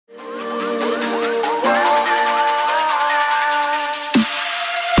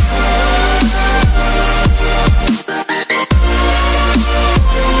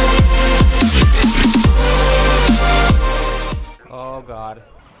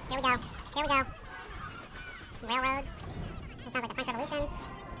Here we go. Here we go. Railroads. It sounds like the French Revolution.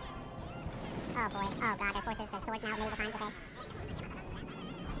 Oh boy. Oh god, there's horses, there's swords now, medieval times, okay.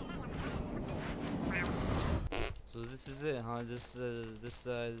 Wow. So this is it, huh? This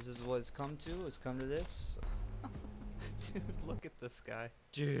is what it's come to? It's come to this? Dude, look at this guy.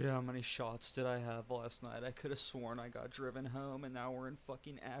 Dude, how many shots did I have last night? I could have sworn I got driven home and now we're in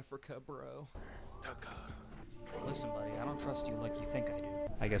fucking Africa, bro. Listen, buddy, I don't trust you like you think I do.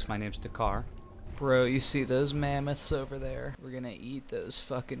 I guess my name's Dakar. Bro, you see those mammoths over there? We're gonna eat those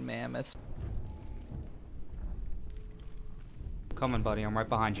fucking mammoths. Coming, buddy, I'm right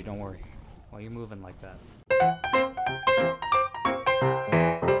behind you, don't worry. Why are you moving like that?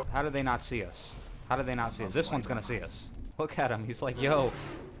 How do they not see us? How do they not see us? This one's gonna see us. Look at him, he's like, yo,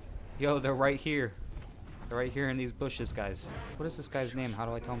 they're right here. They're right here in these bushes, guys. What is this guy's name? How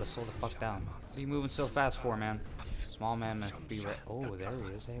do I tell him to slow the fuck down? What are you moving so fast for, man? Small man be right. Oh, there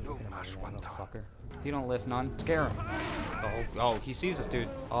he is. Hey, look at him, motherfucker. You don't lift none. Scare him. Oh, he sees us, dude.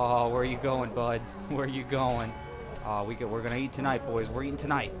 Oh, where are you going, bud? Where are you going? Oh, we're gonna eat tonight, boys. We're eating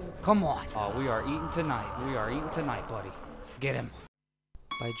tonight. Come on. Oh, we are eating tonight. We are eating tonight, buddy. Get him.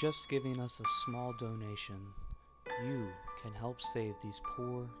 By just giving us a small donation, you can help save these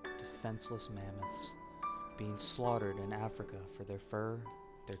poor, defenseless mammoths being slaughtered in Africa for their fur,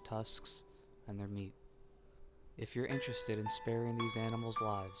 their tusks, and their meat. If you're interested in sparing these animals'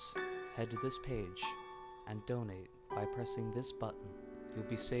 lives, head to this page and donate by pressing this button. You'll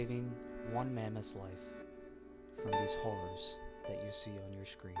be saving one mammoth's life from these horrors that you see on your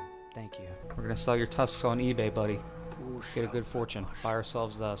screen. Thank you. We're gonna sell your tusks on eBay, buddy. Get a good fortune. Buy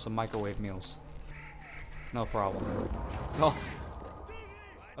ourselves some microwave meals. No problem. Oh.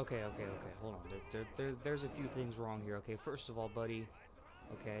 Okay. Hold on. There's a few things wrong here. Okay, first of all, buddy.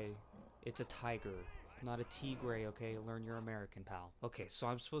 Okay, it's a tiger, not a tigre. Okay, learn your American, pal. Okay, so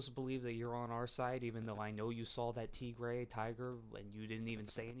I'm supposed to believe that you're on our side, even though I know you saw that tiger and you didn't even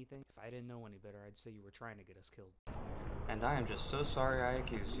say anything. If I didn't know any better, I'd say you were trying to get us killed. And I am just so sorry I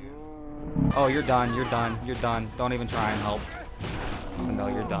accused you. Oh, you're done. You're done. You're done. Don't even try and help. No,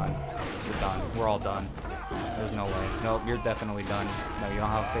 you're done. You're done. We're all done. There's no way. Nope, you're definitely done. No, you don't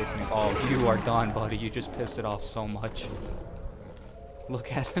have a face any. Oh, you are done, buddy. You just pissed it off so much.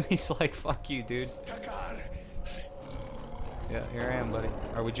 Look at him. He's like, fuck you, dude. Yeah, here I am, buddy.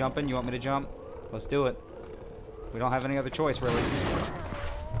 Are we jumping? You want me to jump? Let's do it. We don't have any other choice, really.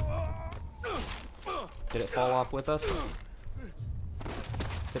 Did it fall off with us?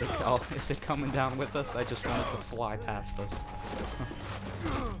 Did it? Oh, is it coming down with us? I just wanted to fly past us.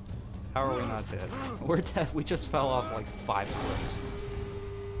 How are we not dead? We're dead. We just fell off like 5 cliffs.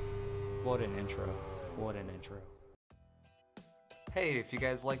 What an intro. What an intro. Hey, if you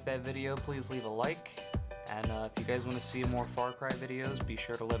guys liked that video, please leave a like. And if you guys want to see more Far Cry videos, be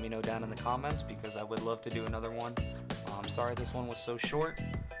sure to let me know down in the comments because I would love to do another one. I'm sorry this one was so short,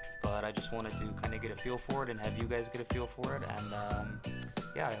 but I just wanted to kind of get a feel for it and have you guys get a feel for it. And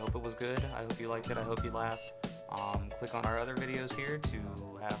yeah, I hope it was good. I hope you liked it. I hope you laughed. Click on our other videos here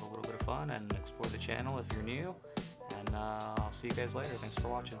to have a little bit of fun and explore the channel if you're new. And I'll see you guys later. Thanks for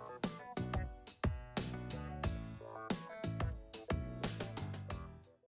watching.